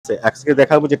আজকে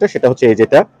দেখাবো যেটা সেটা হচ্ছে এই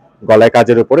যেটা গলায়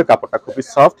কাজের উপরে কাপড়টা খুবই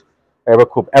সফট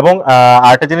এবং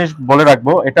আরেকটা জিনিস বলে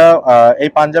রাখবো, এটা এই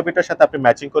পাঞ্জাবিটার সাথে আপনি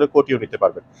ম্যাচিং করে কোটিও নিতে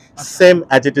পারবেন। সেম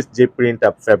অ্যাজ ইট ইজ যে প্রিন্ট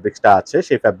ফ্যাব্রিক্সটা আছে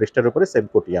সেই ফ্যাব্রিক্সটার উপরে সেম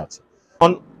কোটি আছে।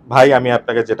 এখন ভাই আমি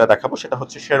আপনাকে যেটা দেখাবো সেটা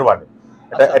হচ্ছে শেরওয়ানি।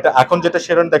 এটা এখন যেটা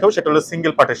শেরওয়ানি দেখাবো সেটা হলো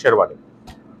সিঙ্গেল পার্টের শেরওয়ানি।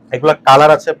 এগুলা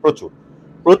কালার আছে প্রচুর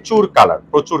প্রচুর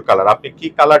কালার। আপনি কি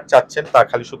কালার চাচ্ছেন তা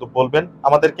খালি শুধু বলবেন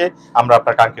আমাদেরকে, আমরা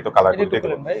আপনার কাঙ্ক্ষিত কালার করে দেব।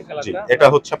 জি, এটা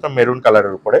হচ্ছে আপনার মেরুন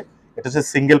কালারের উপরে। এটা হচ্ছে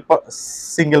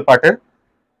সিঙ্গেল পার্টের।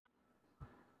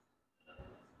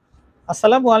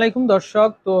 আসসালামু আলাইকুম দর্শক,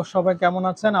 তো সবাই কেমন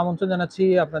আছেন? আমন্ত্রণ জানাচ্ছি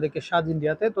আপনাদেরকে সাজ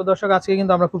ইন্ডিয়াতে। তো দর্শক, আজকে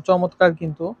কিন্তু আমরা খুব চমৎকার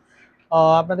কিন্তু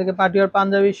আপনাদেরকে পাটিয়ার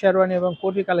পাঞ্জাবি, শেরওয়ানি এবং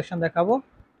কোটি কালেকশন দেখাবো।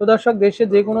 তো দর্শক, দেশের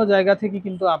যে কোনো জায়গা থেকে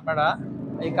কিন্তু আপনারা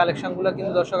এই কালেকশনগুলো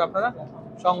কিন্তু দর্শক আপনারা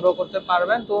সংগ্রহ করতে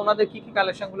পারবেন। তো ওনাদের কি কি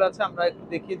কালেকশনগুলো আছে আমরা একটু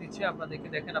দেখিয়ে দিচ্ছি, আপনাদেরকে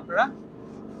দেখেন আপনারা।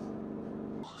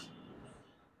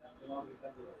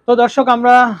 তো দর্শক,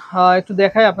 আমরা একটু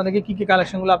দেখাই আপনাদেরকে কি কি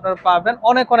কালেকশনগুলো আপনারা পাবেন।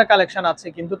 অনেক কালেকশন আছে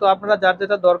কিন্তু, তো আপনারা যার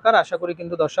যেটা দরকার আশা করি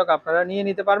কিন্তু দর্শক আপনারা নিয়ে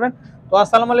নিতে পারবেন। তো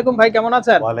আসসালামু আলাইকুম ভাই, কেমন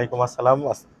আছেন? ওয়ালাইকুম আসসালাম।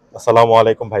 আসসালামু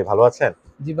আলাইকুম ভাই, ভালো আছেন?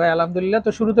 জি ভাই, আলহামদুলিল্লাহ।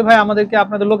 তো শুরুতে ভাই আমাদেরকে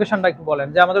আপনাদের লোকেশনটা একটু বলেন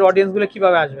যে আমাদের অডিয়েন্স গুলো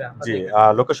কিভাবে আসবে। জি,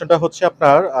 লোকেশনটা হচ্ছে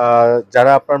আপনার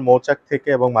যারা আপনার মৌচাক থেকে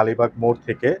এবং মালিবাগ মোড়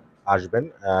থেকে আসবেন,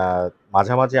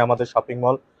 মাঝামাঝি আমাদের shopping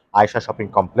mall Ayesha shopping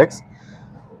complex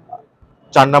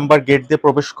 ৪ number gate দিয়ে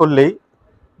প্রবেশ করলেই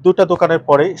দুটা দোকানের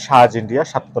পরে শাহজ ইন্ডিয়া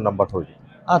 ৭৭ নাম্বার হোল্ডিং।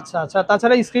 আচ্ছা আচ্ছা,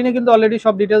 তাছাড়া স্ক্রিনে কিন্তু অলরেডি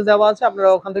সব ডিটেইলস দেওয়া আছে, আপনারা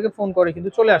ওখান থেকে ফোন করে কিন্তু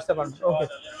চলে আসতে পারেন। ওকে,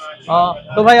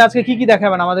 তো ভাই আজকে কি কি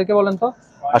দেখাবেন আমাদেরকে বলেন তো।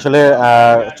 আসলে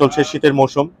চলছে শীতের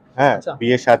মৌসুম, হ্যাঁ,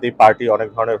 বিয়ে শাদী পার্টি অনেক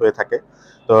ধরনের হয়ে থাকে।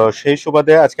 তো সেই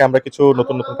সুবাদে আজকে আমরা কিছু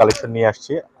নতুন নতুন কালেকশন নিয়ে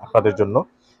আসছি আপনাদের জন্য।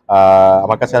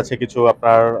 আমার কাছে আছে কিছু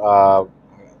আপনার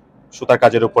সুতার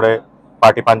কাজের উপরে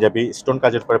পার্টি পাঞ্জাবি, স্টোন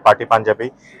কাজের উপরে পার্টি পাঞ্জাবি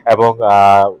এবং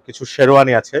কিছু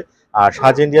শেরওয়ানি আছে। আর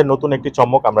সাজ ইন্ডিয়ার নতুন একটি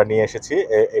চমক আমরা নিয়ে এসেছি,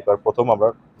 এবার প্রথম আমরা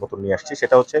নতুন নিয়ে আসছি,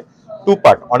 সেটা হচ্ছে টু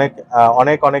পার্ট।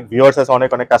 অনেক ভিউয়ার্স আছে,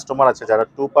 অনেক কাস্টমার আছে যারা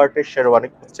টু পার্টের শেরওয়ানি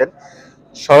খুঁজছেন।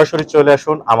 সরাসরি চলে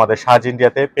আসুন আমাদের সাজ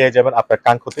ইন্ডিয়াতে, পেয়ে যাবেন আপনার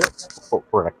কাঙ্ক্ষিত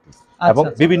প্রোডাক্ট এবং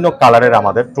বিভিন্ন কালারের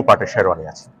আমাদের টু পার্টের শেরওয়ানি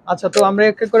আছে। আচ্ছা, তো আমরা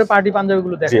এক এক করে পার্টি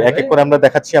পাঞ্জাবিগুলো দেখাই। জি, এক এক করে আমরা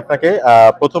দেখাচ্ছি আপনাকে।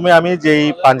 প্রথমে আমি যেই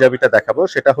পাঞ্জাবিটা দেখাবো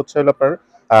সেটা হচ্ছে হলো আপনার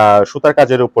সুতার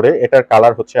কাজের উপরে। এটার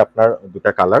কালার হচ্ছে আপনার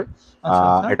দুটা কালার।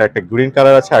 এটা একটা গ্রিন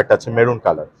কালার আছে আর একটা আছে মেরুন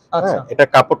কালার। হ্যাঁ, এটা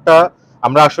কাপড়টা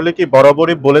আমরা আসলে কি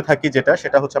বরাবরই বলে থাকি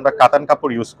সেটা হচ্ছে আমরা কাতান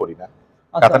কাপড় ইউজ করি না।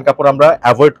 কাতান কাপড় আমরা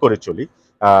অ্যাভয়েড করে চলি।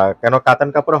 কেন কাতান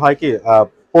কাপড় হয় কি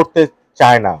পরতে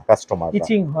চায় না কাস্টমার,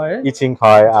 ইচিং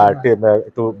হয় আর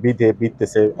একটু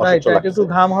বিধতেছে, একটু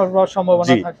ঘাম হওয়ার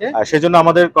সম্ভাবনা থাকে। সেজন্য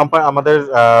আমাদের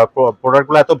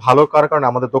প্রোডাক্টগুলো এত ভালো করার কারণে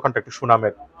আমাদের দোকানটা একটু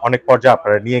সুনামের অনেক পর্যায়ে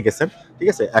আপনারা নিয়ে গেছেন। ঠিক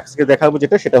আছে, আজকে দেখাবো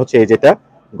সেটা হচ্ছে এই যেটা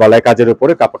গলায় কাজের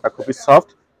উপরে কাপড়টা খুবই সফট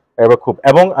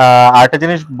এবং আরেকটা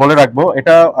জিনিস বলে রাখবো,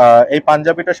 এটা এই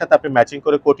পাঞ্জাবিটার সাথে আপনি ম্যাচিং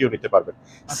করে কোটিও নিতে পারবেন।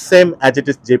 সেম অ্যাজ ইট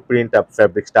ইজ যে প্রিন্ট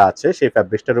ফ্যাব্রিক্সটা আছে সেই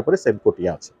ফ্যাব্রিক্সটার উপরে সেম কোটি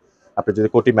আছে। আপনি যদি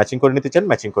কোটি ম্যাচিং করে নিতে চান,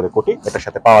 ম্যাচিং করে কোটি এটার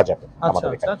সাথে পাওয়া যাবে আমাদের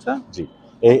এখানে। জি,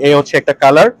 এই হচ্ছে একটা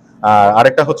কালার, আর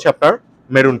আরেকটা হচ্ছে আপনার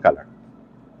মেরুন কালার,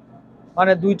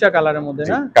 মানে দুইটা কালারের মধ্যে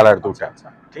না, কালার দুইটা।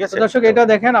 ঠিক আছে দর্শক, এটা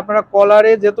দেখেন আপনারা,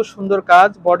 কলারে যত সুন্দর কাজ,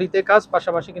 বডিতে কাজ,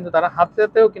 পাশাপাশি কিন্তু তারা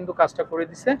হাতেতেও কিন্তু কাজটা করে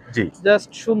দিছে। জি, জাস্ট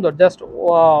সুন্দর, জাস্ট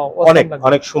ওয়াও,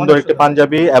 অনেক সুন্দর একটা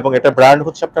পাঞ্জাবি এবং এটা ব্র্যান্ড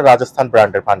হচ্ছে আপনার রাজস্থান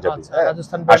ব্র্যান্ডের পাঞ্জাবি।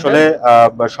 আসলে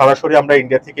সরাসরি আমরা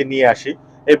ইন্ডিয়া থেকে নিয়ে আসি।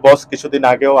 এই বস কিছুদিন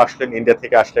আগেও আসলেন, ইন্ডিয়া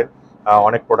থেকে আসলেন,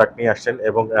 অনেক প্রোডাক্ট নিয়ে আসছেন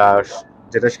এবং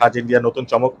যেটা সাজ ইন্ডিয়া নতুন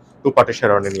চমক টু পার্টের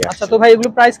শেরওয়ানি নিয়ে আসছে। আচ্ছা, তো ভাই এগুলো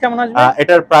প্রাইস কেমন আসবে?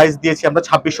 এটার প্রাইস দিয়েছি আমরা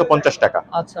 2650 টাকা।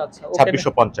 আচ্ছা আচ্ছা,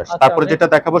 2650। তারপরে যেটা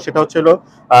দেখাবো সেটা হচ্ছে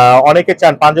অনেকে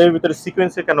চান পাঞ্জাবির ভিতরে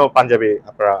সিকোয়েন্সের কেন পাঞ্জাবি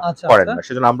আপনারা করেন না,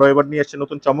 সেজন্য আমরা এবার নিয়ে এসেছি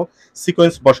নতুন চমক,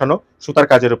 সিকোয়েন্স বসানো সুতার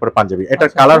কাজের উপরে পাঞ্জাবি।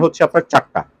 এটার কালার হচ্ছে আপনার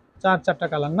চারটা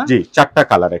কালার না? জি, চারটা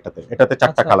কালার। এটাতে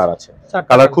চারটা কালার আছে।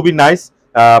 কালার খুবই নাইস,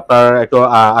 আপনার একটু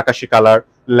আকাশি কালার,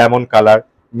 লেমন কালার,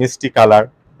 মিষ্টি কালার,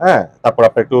 হ্যাঁ, তারপর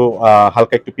আপনার একটু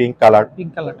হালকা একটু পিঙ্ক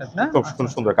কালারটা না, খুব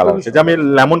সুন্দর কালার আছে। যে আমি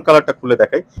লেমন কালারটা খুলে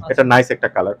দেখাই, এটা নাইস একটা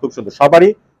কালার, খুব সুন্দর, সবারই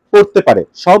পড়তে পারে,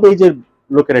 সব এই যে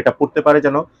লোকের এটা পড়তে পারে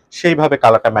যেন সেইভাবে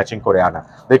কালারটা ম্যাচিং করে আনা।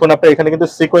 দেখুন আপনার এখানে কিন্তু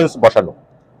সিকোয়েন্স বসানো,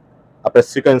 আপনার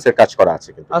সিকোয়েন্সের কাজ করা আছে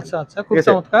কিন্তু। আচ্ছা আচ্ছা, খুব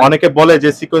চমৎকার। অনেকে বলে যে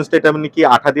সিকোয়েন্সটা এটা মানে কি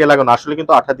আঠা দিয়ে লাগানো, আসলে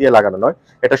কিন্তু আঠা দিয়ে লাগানো নয়,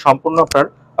 এটা সম্পূর্ণ আপনার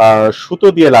সুতো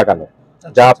দিয়ে লাগানো,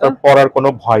 যা আপনার পরার কোনো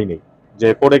ভয় নেই যে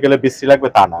পরে গেলে বিশ্রী লাগবে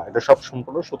তা না, এটা সব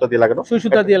সম্পূর্ণ সুতা দিয়ে লাগানো,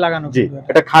 সুতা দিয়ে লাগানো। জি,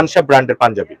 এটা খানশা ব্র্যান্ডের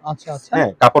পাঞ্জাবি। আচ্ছা আচ্ছা, হ্যাঁ,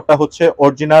 কাপড়টা হচ্ছে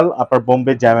অরিজিনাল আপনার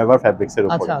বোম্বে জ্যামেভার ফ্যাব্রিক্স এর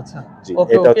উপর। আচ্ছা আচ্ছা, জি,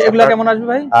 এটা হচ্ছে এগুলা কেমন আসবে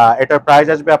ভাই? এটার প্রাইস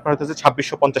আসবে আপনার হচ্ছে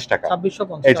 2650 টাকা।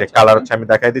 2650। এই যে কালার হচ্ছে আমি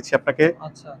দেখাই দিচ্ছি আপনাকে।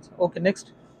 আচ্ছা আচ্ছা, ওকে, নেক্সট।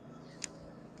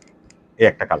 এই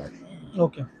একটা কালার।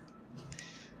 ওকে,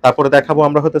 তারপরে দেখাবো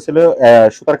আমরা হতেছিল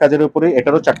সুতার কাজের উপরে,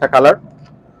 এটারও চারটা কালার।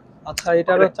 আচ্ছা,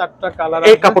 এটারও চারটা কালার।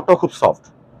 এই কাপড়টা খুব সফট,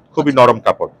 খুবই নরম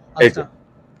কাপড়। এই যে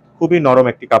খুবই নরম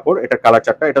একটি কাপড়, এটা কালার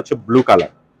চারটা। এটা হচ্ছে ব্লু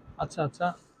কালার। আচ্ছা আচ্ছা,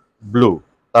 ব্লু,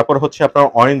 তারপর হচ্ছে আপনার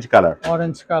অরেঞ্জ কালার,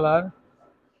 অরেঞ্জ কালার,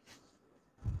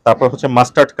 তারপর হচ্ছে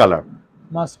মাস্টার্ড কালার,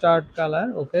 মাস্টার্ড কালার,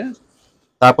 ওকে,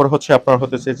 তারপর হচ্ছে আপনার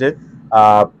হতেছে যে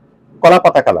কলা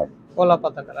পাতা কালার, কলা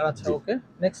পাতা কালার। আচ্ছা ওকে,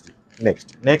 নেক্সট নেক্সট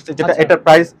নেক্সট যেটা, এটার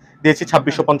প্রাইস দিয়েছি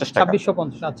 2650 টাকা।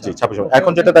 2650। আচ্ছা জি 2650।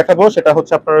 এখন যেটা দেখাবো সেটা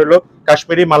হচ্ছে আপনার হলো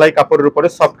কাশ্মীরি মালাই কাপড়ের উপরে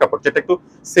সফট কাপড়, যেটা একটু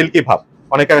সিল্কি ভাব।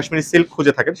 অনেকে কাশ্মীরি সিল্ক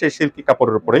খুঁজে থাকেন, সেই সিল্কি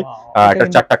কাপড়ের উপরে এটা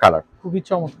চারটা কালার। খুবই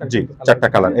চমৎকার। জি চারটা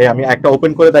কালার। এই আমি একটা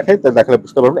ওপেন করে দেখাই, তাহলে দেখালে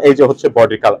বুঝতে পারবেন। এই যে হচ্ছে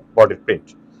বডি কালার, বডির প্রিন্ট,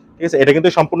 ঠিক আছে। এটা কিন্তু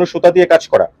সম্পূর্ণ সুতা দিয়ে কাজ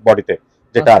করা বডিতে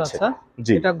যেটা আছে।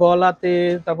 জি, এটা গলাতে,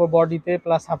 তারপর বডিতে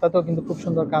প্লাস হাতাতেও কিন্তু খুব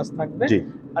সুন্দর কাজ থাকবে। জি,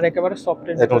 আর একেবারে সফট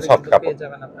এর একদম ভিতরে সফট কাপড় পেয়ে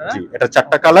যাবেন আপনারা। জি, এটা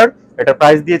চারটা কালার। এটা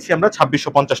প্রাইস দিয়েছি আমরা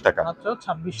 2650 টাকা। মাত্র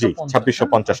 2650।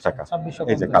 2650 টাকা।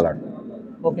 এই যে কালার।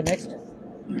 ওকে, নেক্সট।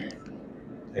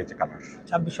 এই যে কালার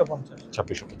 2650।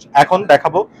 2650। এখন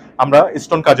দেখাবো আমরা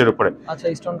স্টোন কাজের উপরে। আচ্ছা,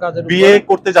 স্টোন কাজের উপরে বিয়ে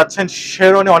করতে যাচ্ছেন,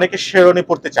 শেরওয়ানি, অনেকে শেরওয়ানি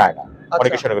পড়তে চায় না।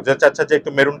 অনেকে শেরওয়ানি যে চাচ্ছে যে একটু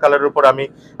মেরুন কালারের উপর আমি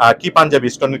কি পাঞ্জাবি,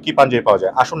 স্টোনের কি পাঞ্জাবি পাওয়া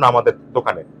যায়, আসুন না আমাদের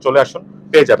দোকানে চলে আসুন,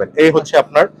 পেয়ে যাবেন। এই হচ্ছে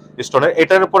আপনার স্টোনের।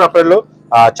 এটার উপর আপনার হলো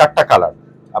চারটা কালার,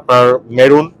 আপনার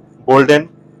মেরুন, গোল্ডেন,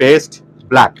 পেস্ট,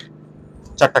 ব্ল্যাক,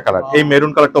 চারটা কালার। এই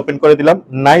মেরুন কালারটা ওপেন করে দিলাম।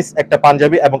 নাইস একটা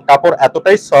পাঞ্জাবি, এবং কাপড়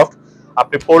এতটাই সফট,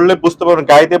 আপনি পরলে বুঝতে পারবেন,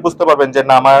 গায়ে দিয়ে বুঝতে পারবেন যে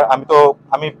না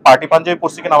আমি পার্টি পাঞ্জাবি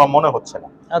পরছি কিনা আমার মনে হচ্ছে না।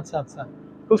 আচ্ছা আচ্ছা,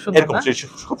 খুব সুন্দর, এরকম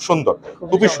খুব সুন্দর,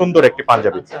 খুবই সুন্দর একটি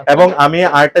পাঞ্জাবি। এবং আমি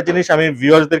আরেকটা জিনিস আমি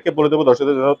ভিউয়ার্সদেরকে বলে দেবো,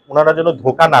 দর্শকদের জন্য, ওনারা যেন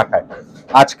ধোকা না খায়।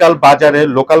 আজকাল বাজারে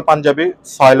লোকাল পাঞ্জাবি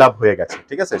সয়লাভ হয়ে গেছে,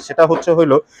 ঠিক আছে। সেটা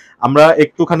হইলো আমরা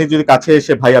একটুখানি যদি কাছে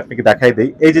এসে ভাই আপনাকে দেখাই দেই,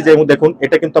 এই যে যেমন দেখুন,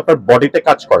 এটা কিন্তু আপনার বডিতে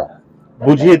কাজ করা,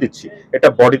 বুঝিয়ে দিচ্ছি, এটা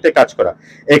বডিতে কাজ করা।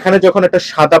 এখানে যখন একটা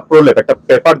সাদা প্রলেপ, একটা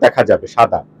পেপার দেখা যাবে,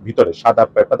 সাদা ভিতরে সাদা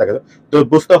পেপার দেখা যাবে, তো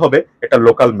বুঝতে হবে এটা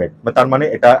লোকাল মেড, তার মানে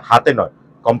এটা হাতে নয়,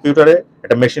 কম্পিউটারে,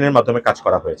 এটা মেশিনের মাধ্যমে কাজ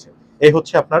করা হয়েছে। এই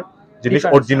হচ্ছে আপনার জিনিস,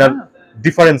 অরিজিনাল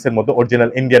ডিফারেন্সের মধ্যে অরিজিনাল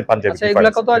ইন্ডিয়ান পাঞ্জাবি। আচ্ছা,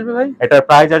 এগুলা কত আসবে ভাই? এটার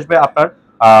প্রাইস আসবে আপনার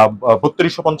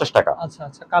 3250 টাকা। আচ্ছা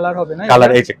আচ্ছা, কালার হবে না?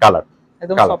 কালার, এই যে কালার,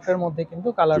 একদম সফটের মধ্যে কিন্তু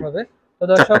কালার হবে। তো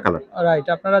দর্শক, রাইট,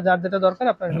 আপনারা যার যেটা দরকার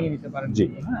আপনারা নিয়ে নিতে পারেন। জি,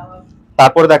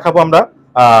 তারপরে দেখাবো আমরা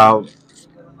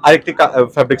আরেকটি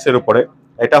ফ্যাব্রিক্স এর উপরে।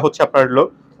 এটা হচ্ছে আপনার হলো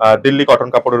দিল্লি কটন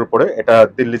কাপড়ের উপরে, এটা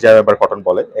দিল্লি জায়াবার কটন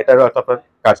বলে। এটারও আপনার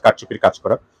কাজ, কারচুপির কাজ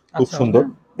করা, খুব সুন্দর।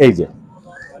 এই যে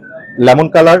লেমন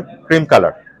কালার, ক্রিম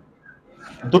কালার,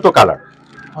 দুটো কালার,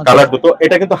 কালার দুটো।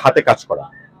 এটা কিন্তু হাতে কাজ করা,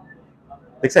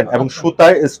 দেখছেন, এবং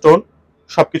সুতায় স্টোন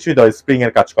সবকিছুই দেওয়া, স্প্রিং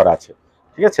এর কাজ করা আছে,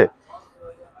 ঠিক আছে।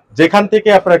 যেখান থেকে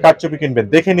আপনারা কারচুপি কিনবেন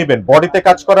দেখে নিবেন বডিতে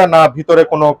কাজ করা না ভিতরে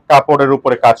কোনো কাপড়ের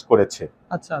উপরে কাজ করেছে।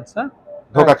 আচ্ছা আচ্ছা,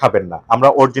 ধোকা খাবেন না, আমরা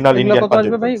অরিজিনাল ইন্ডিয়ান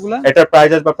পাঞ্জাবি। এগুলা এটার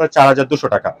প্রাইস আসবে আপনার 4200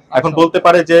 টাকা। এখন বলতে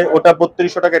পারে যে ওটা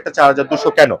 3200 টাকা, এটা 4200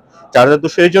 কেন?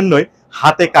 4200 এই জন্যই,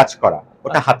 হাতে কাজ করা,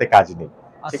 ওটা হাতে কাজ নেই,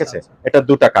 ঠিক আছে। এটা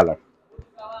দুটা কালার।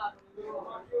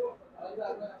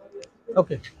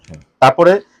 ওকে,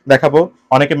 তারপরে দেখাবো,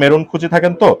 অনেকে মেরুন খুঁজে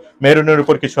থাকেন, তো মেরুনের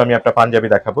উপর কিছু আমি একটা পাঞ্জাবি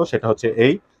দেখাবো। সেটা হচ্ছে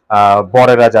এই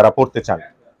বরেরা যারা পড়তে চান,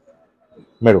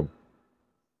 মেরুন,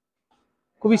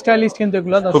 খুবই স্টাইলিশ কিন্তু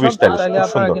এগুলো দর্শক, খুবই স্টাইলিশ, চাইলে খুব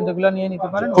আপনারা সুন্দর, কিন্তু এগুলো নিয়ে নিতে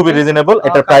পারেন। খুবই রিজনেবল।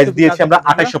 এটার প্রাইস দিয়েছি আমরা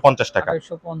 2850 টাকা।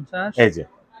 2850। এই যে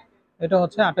এটা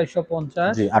হচ্ছে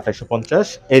 2850। জি 2850।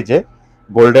 এই যে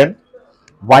গোল্ডেন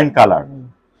ওয়াইন কালার,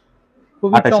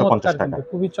 খুবই চমৎকার,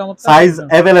 খুবই চমৎকার। সাইজ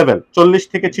अवेलेबल 40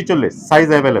 থেকে 46 সাইজ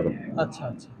अवेलेबल। আচ্ছা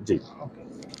আচ্ছা, জি।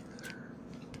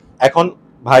 এখন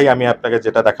ভাই আমি আপনাকে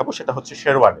যেটা দেখাবো সেটা হচ্ছে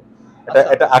শেরওয়ানি।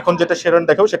 এটা এখন যেটা শেরওয়ানি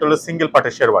দেখাবো সেটা হলো সিঙ্গেল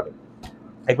পার্টের শেরওয়ানি।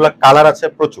 এগুলা কালার আছে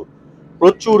প্রচুর,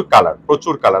 প্রচুর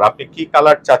কালার। আপনি কি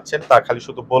কালার চাচ্ছেন তা খালি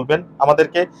শুধু বলবেন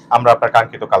আমাদেরকে, আমরা আপনার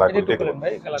কাঙ্ক্ষিত কালারগুলো দিয়ে দেব।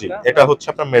 জি, এটা হচ্ছে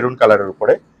আপনার মেরুন কালারের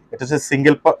উপরে, এটা হচ্ছে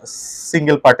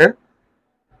সিঙ্গেল পার্টের।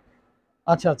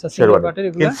 আচ্ছা আচ্ছা, সিঙ্গেল পার্টের।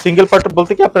 এগুলো সিঙ্গেল পার্ট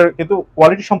বলতে কি আপনার কিন্তু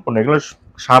কোয়ালিটি সম্পূর্ণ, এগুলো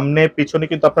সামনে পিছনে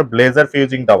কিন্তু আপনার ব্লেজার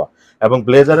ফিউজিং দেওয়া, এবং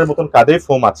ব্লেজারের মতন কাঁধে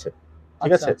ফোম আছে,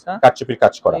 ঠিক আছে, কারচুপির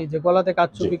কাজ করা। এই যে গলাতে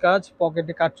কারচুপি কাজ,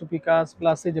 পকেটে কারচুপি কাজ,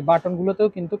 প্লাস এই যে বাটন গুলোতেও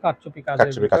কিন্তু কারচুপি কাজ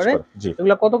আছে। জি,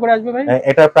 এগুলো কত করে আসবে ভাই?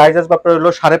 এটার প্রাইস আসবে আপনার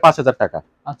হলো 5500 টাকা।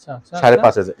 আচ্ছা আচ্ছা,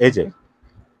 5500।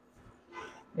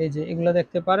 এই যে এগুলো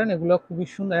দেখতে পারেন, এগুলো খুবই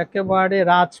সুন্দর, একেবারে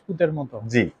রাজপুতের মতো।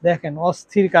 জি, দেখেন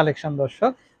অস্থির কালেকশন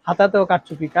দর্শক, হাতাতেও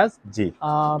কারচুপি কাজ। জি,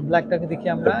 ব্ল্যাকটাকে দেখি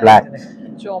আমরা,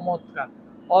 চমৎকার,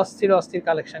 অস্থির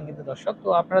কালেকশন কিন্তু দর্শক। তো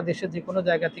আপনারা দেশের যে কোনো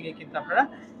জায়গা থেকে কিন্তু আপনারা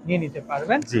নিয়ে নিতে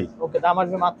পারবেন। জি, ওকে, দাম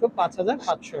আসবে মাত্র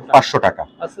 5500 টাকা।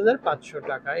 5500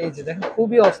 টাকা। এই যে দেখেন,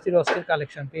 খুবই অস্থির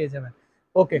কালেকশন পেয়ে যাবেন।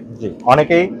 ওকে, জি,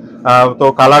 অনেকেই তো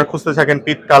কালার খুঁজতে থাকেন,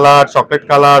 পিট colour, chocolate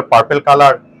colour, purple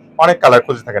colour, অনেক কালার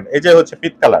খুঁজে থাকেন। এই যে হচ্ছে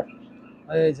পিট কালার।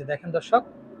 এই যে দেখেন দর্শক,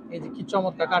 এই যে কি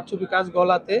চমৎকার কারচুপি কাজ,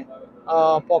 গলাতে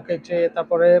পকেটে,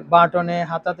 তারপরে বাটনে,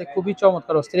 হাতাতে খুবই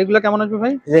চমৎকার অস্থির। এগুলো কেমন আসবে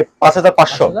ভাই? যে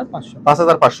 5500, 5500,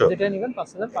 5500 যেটা নেবেন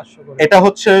 5500 করে। এটা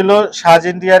হচ্ছে হলো শাহ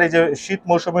ইন্ডিয়ার এই যে শীত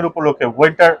মৌসুমের উপলক্ষে,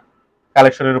 উইন্টার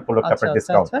কালেকশনের উপলক্ষে আচ্ছা আপনার আচ্ছা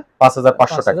ডিসকাউন্ট আচ্ছা,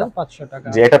 5500 টাকা। 5500 টাকা।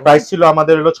 যে এটা প্রাইস ছিল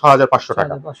আমাদের হলো 6500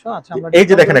 টাকা। 6500। আচ্ছা, আমরা এই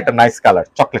যে ডিসকাউন্ট দেখেন একটা নাইস কালার,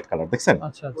 চকলেট কালার দেখছেন?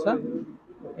 আচ্ছা আচ্ছা,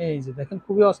 এই যে দেখেন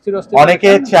খুবই অস্থির অস্থির অনেকে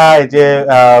কালেকশন। চায় যে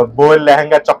বউয়ের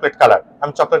লেহেঙ্গা চকলেট কালার,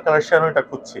 আমি চকলেট কালার শেরওয়ানিটা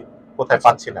খুঁজছি, কোথায় আচ্ছা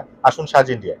পাচ্ছি না। আসুন সাজ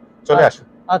ইন্ডিয়া, চলে আসুন।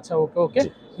 আচ্ছা, ওকে ওকে। জি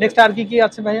নেক্সট আর কি কি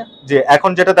আছে ভাইয়া? যে এখন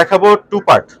যেটা দেখাবো টু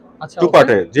পার্ট, আচ্ছা, টু ওকে।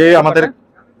 পার্টে যে আমাদের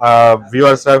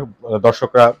ভিউয়ার্সরা,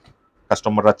 দর্শকরা,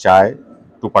 কাস্টমাররা চায়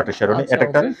টু পার্টের শেরওয়ানি। আচ্ছা,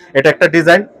 ওকে। এটা একটা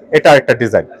ডিজাইন, এটা একটা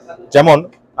ডিজাইন। যেমন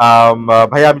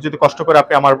ভাইয়া আমি যদি কষ্ট করে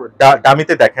আপনি আমার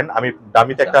ডামিতে দেখেন, আমি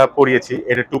ডামিতে একটা পরিয়েছি,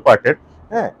 এটা টু পার্টের।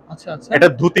 হ্যাঁ, আচ্ছা আচ্ছা, এটা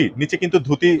ধুতি, নিচে কিন্তু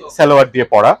ধুতি সালোয়ার দিয়ে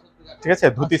পরা, ঠিক আছে?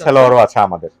 ধুতি আচ্ছা, সালোয়ারও আছে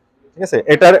আমাদের, ঠিক আছে?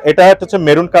 এটা হচ্ছে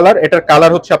মেরুন কালার, এটার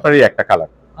কালার হচ্ছে আপনার এই একটা কালার।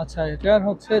 আচ্ছা, এটার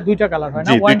হচ্ছে দুইটা কালার হয় না?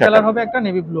 জি, ওয়াইন দুইটা কালার কালার হবে একটা,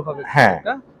 নেভি ব্লু হবে হ্যাঁ,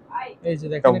 একটা। এই যে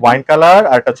একটা দেখেন এটা। ওয়াইন কালার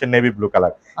আর একটা হচ্ছে নেভি ব্লু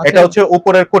কালার। আচ্ছা, এটা হচ্ছে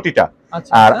উপরের কোটিটা।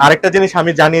 আচ্ছা আর আচ্ছা, আরেকটা জিনিস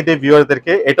আমি জানিয়ে দিই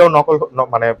ভিউয়ারদেরকে, এটাও নকল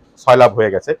মানে সয়লাভ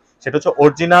হয়ে গেছে। সেটা হচ্ছে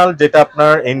অরিজিনাল যেটা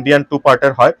আপনার ইন্ডিয়ান টু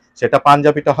পার্টের হয়, সেটা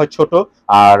পাঞ্জাবিটা হয় ছোট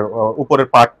আর উপরের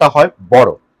পার্টটা হয়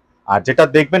বড়। আর যেটা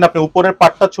দেখবেন আপনি উপরের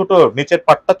পার্টটা ছোট, নিচের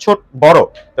পার্টটা ছোট বড়,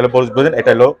 তাহলে বুঝবেন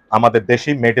এটা হলো আমাদের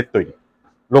দেশি মেডের তৈরি,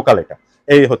 লোকাল। এটা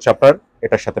এই হচ্ছে আপনার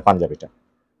এটার সাথে পাঞ্জাবিটা।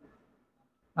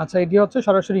 আচ্ছা, এটি হচ্ছে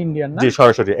সরাসরি ইন্ডিয়ান না? জি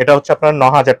সরাসরি, এটা হচ্ছে আপনার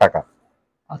 9000 টাকা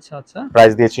আচ্ছা আচ্ছা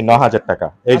প্রাইস দিয়েছি, 9000 টাকা।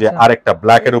 এই যে আচ্ছা। আরেকটা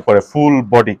ব্ল্যাক এর উপরে ফুল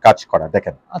বডি কাজ করা,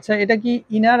 দেখেন। আচ্ছা, এটা কি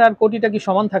ইনার আর কোটিটা কি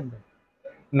সমান থাকবে?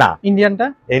 না, ইন্ডিয়ানটা?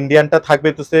 ইন্ডিয়ানটা থাকবে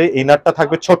তো সে ইনারটা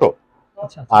থাকবে ছোট,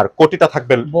 আচ্ছা আচ্ছা, আর কোটিটা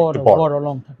থাকবে বড় একটু বড়। বড়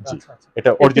লং থাকবে। জি, আচ্ছা আচ্ছা, এটা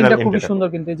এই অরিজিনাল প্রিন্টটা খুবই ইন্ডিয়ান। সুন্দর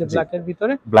কিন্তু, এই যে জি, ব্ল্যাক এর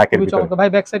ভিতরে ব্ল্যাক এর খুবই ভিতরে। চমৎকার। ভাই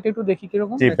ব্যাক সাইডে একটু দেখি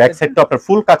কিরকম। জি, ব্যাক ব্যাক সাইডে সাইডটা আপনার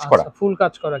ফুল কাজ করা। আচ্ছা, ফুল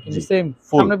কাজ করা কিন্তু জি, সেম,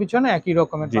 ফুল। সামনে পিছনে একই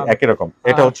রকমের জি, পাবে। একই রকম।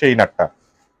 এটা আর হচ্ছে ইনারটা।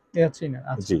 এই হচ্ছে ইনার।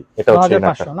 আচ্ছা, জি, এটা হচ্ছে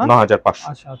ইনারটা 9500 না? 9500।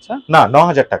 আচ্ছা আচ্ছা, না,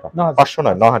 9000 টাকা, 9000। 500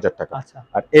 নয়, আচ্ছা 9000 টাকা। আচ্ছা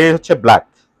আর এই হচ্ছে ব্ল্যাক।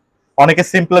 অনেকে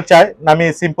সিম্পল চায় না, আমি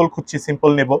সিম্পল খুঁজছি, সিম্পল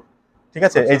নেব, ঠিক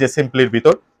আছে? আচ্ছা এই যে সিম্পলির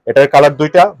ভিতর, এটার কালার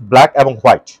দুইটা, ব্ল্যাক এবং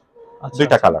হোয়াইট, আচ্ছা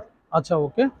দুইটা আচ্ছা কালার। আচ্ছা,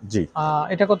 ওকে। জি,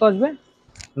 এটা কত আসবে?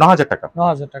 9000 টাকা।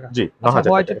 9000 টাকা। জি, আচ্ছা, 9000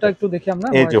 টাকা। হোয়াইটেরটা একটু দেখি আমরা।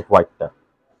 এই যে হোয়াইট, হোয়াইটটা,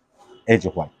 এই যে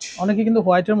হোয়াইট। অনেকে কিন্তু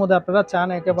হোয়াইটের মধ্যে আপনারা চান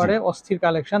একেবারে অস্থির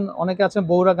কালেকশন। অনেকে আছে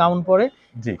বউরা গাউন পরে,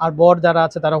 জি, আর বর যারা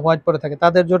আছে তারা হোয়াইট পরে থাকে,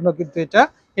 তাদের জন্য কিন্তু এটা।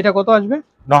 এটা কত আসবে?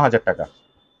 9000 টাকা,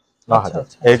 আচ্ছা 9000।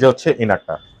 আচ্ছা এই যে আচ্ছা, হচ্ছে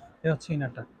ইনারটা। এই হচ্ছে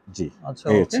ইনারটা। জি, আচ্ছা,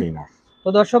 এই ওকে। হচ্ছে ইনার। তো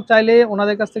দর্শক চাইলে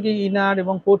ওনাদের কাছ থেকে ইনার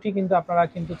এবং কোটি কিন্তু আপনারা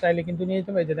কিন্তু চাইলে কিন্তু নিয়ে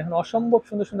যেতে পারেন। এই যে দেখেন অসম্ভব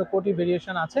সুন্দর সুন্দর কোটি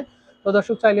ভেরিয়েশন আছে। তো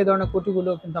দর্শক চাইলে এই ধরনের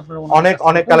কোটিগুলো কিন্তু আপনারা ওনাদের অনেক কাছ থেকে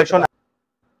অনেক কিন্তু নিতে কালেকশন।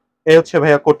 পারেন। এই হচ্ছে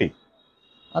ভাইয়া কোটি।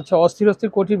 আচ্ছা, অস্থির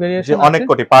অস্থির কোটি যে ভেরিয়েশন অনেক আছে।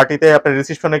 কোটি, পার্টিতে আপনি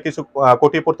রিসেপশনে কিছু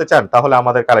কোটি পড়তে চান, তাহলে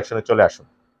আমাদের কালেকশনে চলে আসুন।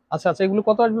 আচ্ছা আচ্ছা, এগুলো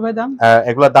কত আসবে ভাই দাম?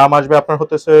 এগুলোর দাম আসবে আপনার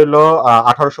হতেছে হলো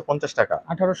 1850 টাকা।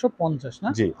 1850 না?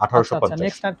 জি, আচ্ছা আচ্ছা, 1850।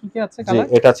 নেক্সট আর কি কি আছে জি, কালার?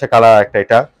 এটা আছে কালার একটা,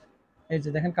 এটা। এই যে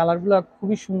দেখেন কালারগুলো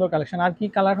খুবই সুন্দর কালেকশন। আর কি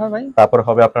কালার হয় ভাই? তারপর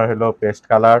হবে আপনার হলো পেস্ট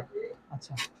কালার।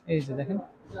 আচ্ছা, এই যে দেখেন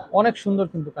অনেক সুন্দর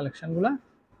কিন্তু কালেকশনগুলা।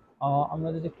 আমরা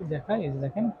যদি একটু দেখাই, এই যে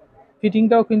দেখেন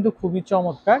ফিটিংটাও কিন্তু খুবই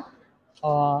চমৎকার।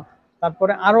 আহ,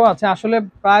 তারপরে আরো আছে আসলে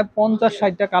প্রায়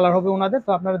 50-60টা কালার হবে ওনাদের।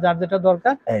 তো আপনারা যার যেটা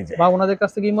দরকার এই যে বা ওনাদের কাছ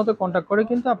থেকে এই মতো কন্ট্যাক্ট করে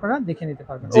কিন্তু আপনারা দেখে নিতে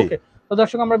পারবেন। জি, ওকে, তো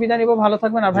দর্শক আমরা বিদায় নিব, ভালো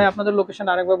থাকবেন। আর জি। ভাই আপনাদের লোকেশন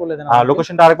আরেকবার বলে দেন আমাদেরকে।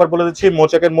 লোকেশনটা আরেকবার বলে দিচ্ছি,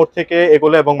 মৌচাকের মোড় থেকে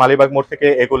এগোলে এবং মালিবাগ মোড় থেকে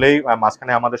এগোলেই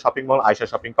মাঝখানে আমাদের shopping mall Ayesha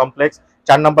shopping complex,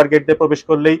 4 number gate দিয়ে প্রবেশ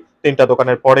করলেই 3টা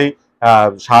দোকানের পরেই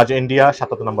শাহজ ইন্ডিয়া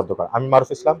 7 নম্বর দোকান। আমি মারুফ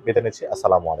ইসলাম, বিদায় নিচ্ছি।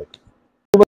 আসসালামু আলাইকুম।